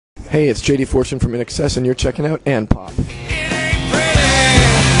Hey, it's JD Fortune from Inxs, and you're checking out And Pop. So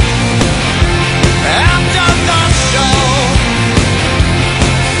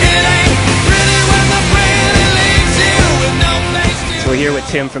we're here with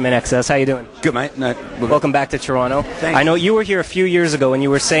Tim from Inxs. How you doing? Good, mate. No, welcome back to Toronto. Thanks. I know you were here a few years ago, and you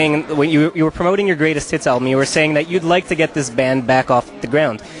were saying when you were promoting your Greatest Hits album, you were saying that you'd like to get this band back off the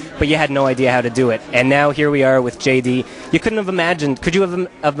ground, but you had no idea how to do it. And now here we are with JD. You couldn't have imagined. Could you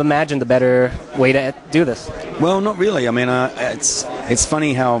have imagined a better way to do this? Well, not really. I mean, it's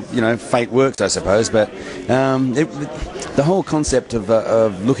funny how fate works, I suppose. But the whole concept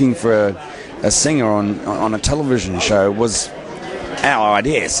of looking for a singer on a television show was our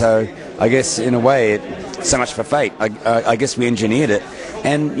idea. So I guess in a way, so much for fate. I guess we engineered it,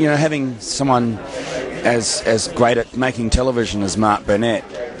 and having someone as great at making television as Mark Burnett,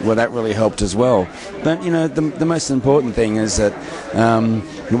 well, that really helped as well. But the most important thing is that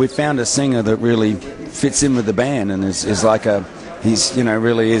we found a singer that really fits in with the band and is like he's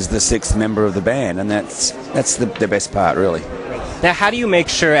really is the sixth member of the band, and that's the best part, really. Now, how do you make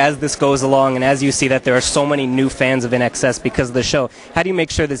sure, as this goes along and as you see that there are so many new fans of Inxs because of the show, how do you make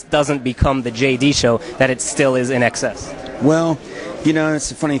sure this doesn't become the JD show, that it still is Inxs? Well,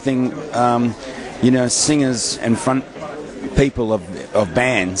 it's a funny thing. Singers and front people of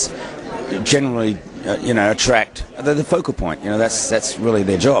bands generally, attract the focal point. That's really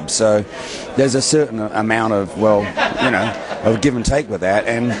their job. So there's a certain amount of of give and take with that,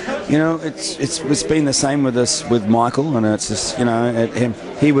 and it's been the same with us with Michael, and it's just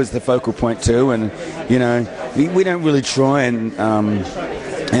he was the focal point too, and we don't really try and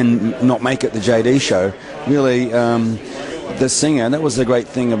not make it the JD show. Really, the singer, and that was the great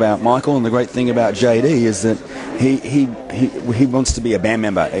thing about Michael, and the great thing about JD is that he wants to be a band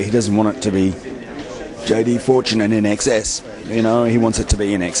member. He doesn't want it to be JD Fortune and Inxs. He wants it to be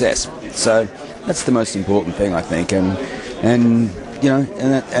Inxs. So that's the most important thing, I think, and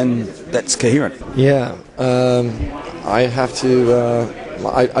that's coherent. Yeah, I have to.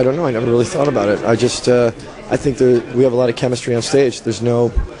 I don't know. I never really thought about it. I think we have a lot of chemistry on stage. There's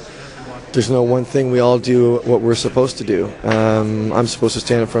no one thing. We all do what we're supposed to do. I'm supposed to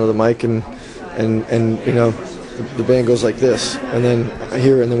stand in front of the mic and the band goes like this, and then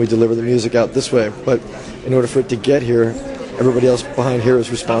here, and then we deliver the music out this way. But in order for it to get here, everybody else behind here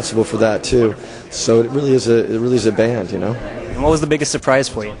is responsible for that too. So it really is a band, And what was the biggest surprise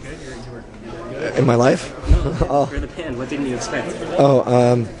for you? In my life? For the band, what didn't you expect?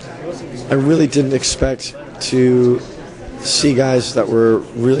 I really didn't expect to see guys that were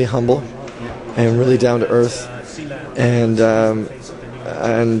really humble and really down to earth, and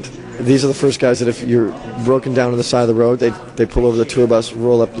these are the first guys that if you're broken down on the side of the road, they pull over the tour bus,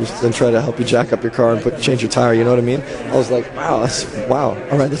 roll up, then try to help you jack up your car and change your tire. You know what I mean? I was like, wow.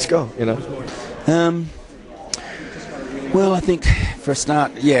 All right, let's go. Well, I think for a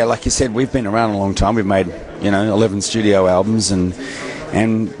start, yeah, like you said, we've been around a long time. We've made 11 studio albums, and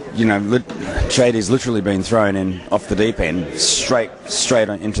JD's literally been thrown in off the deep end, straight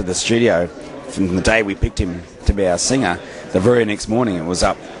into the studio from the day we picked him to be our singer. The very next morning, it was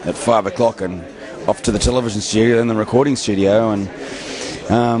up at 5 o'clock and off to the television studio and the recording studio, and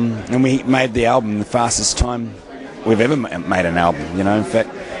we made the album the fastest time we've ever made an album. In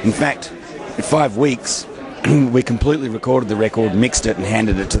fact, in 5 weeks, we completely recorded the record, mixed it, and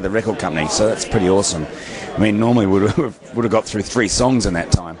handed it to the record company. So that's pretty awesome. I mean, normally we would have got through 3 songs in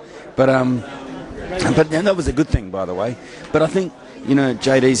that time, but that was a good thing, by the way. But I think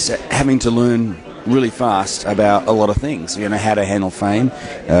JD's having to learn really fast about a lot of things. How to handle fame,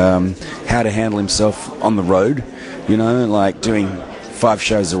 how to handle himself on the road. Like doing 5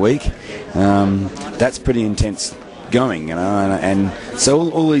 shows a week. That's pretty intense going. And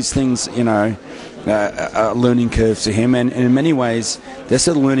so all these things, are learning curves for him, and in many ways they're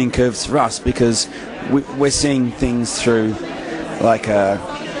sort of learning curves for us, because we're seeing things through like a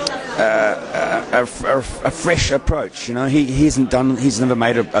fresh approach. He's never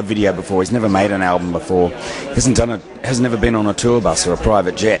made a video before. He's never made an album before. Has never been on a tour bus or a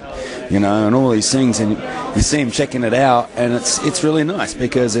private jet. And all these things, and you see him checking it out, and it's really nice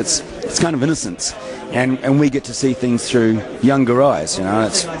because it's kind of innocence. And we get to see things through younger eyes,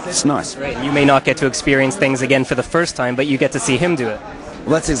 it's nice. Right. You may not get to experience things again for the first time, but you get to see him do it.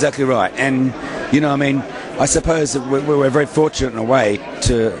 Well, that's exactly right. And, I suppose that we're very fortunate in a way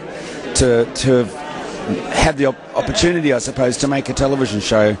to have the opportunity, I suppose, to make a television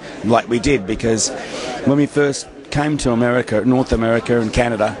show like we did, because when we first came to America, North America and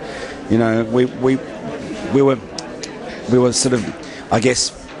Canada, we were sort of, I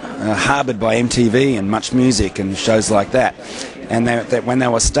guess, harboured by MTV and Much Music and shows like that. and when they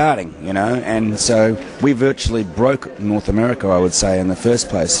were starting, you know, and so we virtually broke North America, I would say, in the first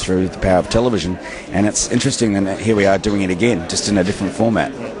place through the power of television, and it's interesting that here we are doing it again, just in a different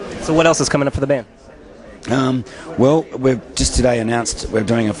format. So what else is coming up for the band? Well, we've just today announced we're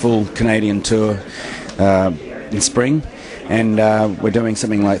doing a full Canadian tour in spring, and we're doing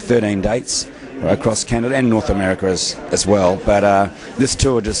something like 13 dates across Canada and North America as well. But this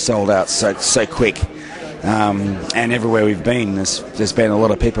tour just sold out so quick. And everywhere we've been, there's been a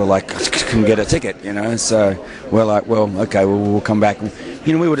lot of people like couldn't get a ticket, you know. So we're like, well, okay, we'll come back.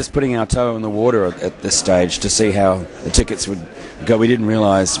 You know, we were just putting our toe in the water at this stage to see how the tickets would go. We didn't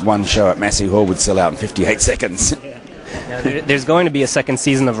realise one show at Massey Hall would sell out in 58 seconds. Now, there's going to be a second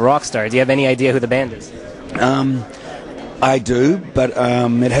season of Rockstar. Do you have any idea who the band is? I do, but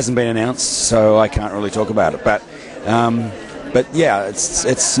it hasn't been announced, so I can't really talk about it. But yeah,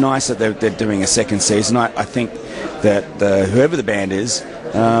 it's nice that they're doing a second season. I think that whoever the band is,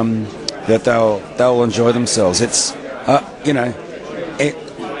 that they'll enjoy themselves. It's I'd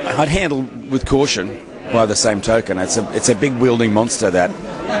handle with caution. By the same token, it's a big wielding monster, that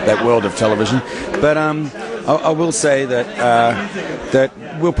world of television. But I will say that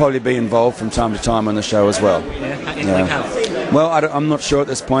we'll probably be involved from time to time on the show as well. Like how? Well, I'm not sure at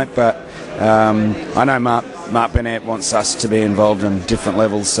this point, but I know Mark Bennett wants us to be involved in different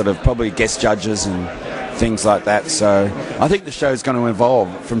levels, sort of probably guest judges and things like that. So I think the show's going to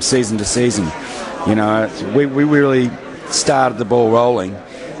evolve from season to season. You know, we really started the ball rolling,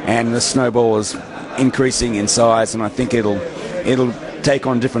 and the snowball is increasing in size, and I think it'll take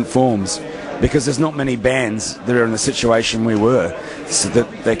on different forms, because there's not many bands that are in the situation we were so that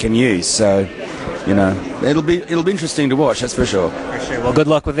they can use. So, you know, it'll be interesting to watch, that's for sure. For sure. Well, good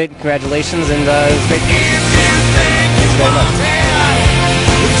luck with it. Congratulations, and it was great. Thanks very much.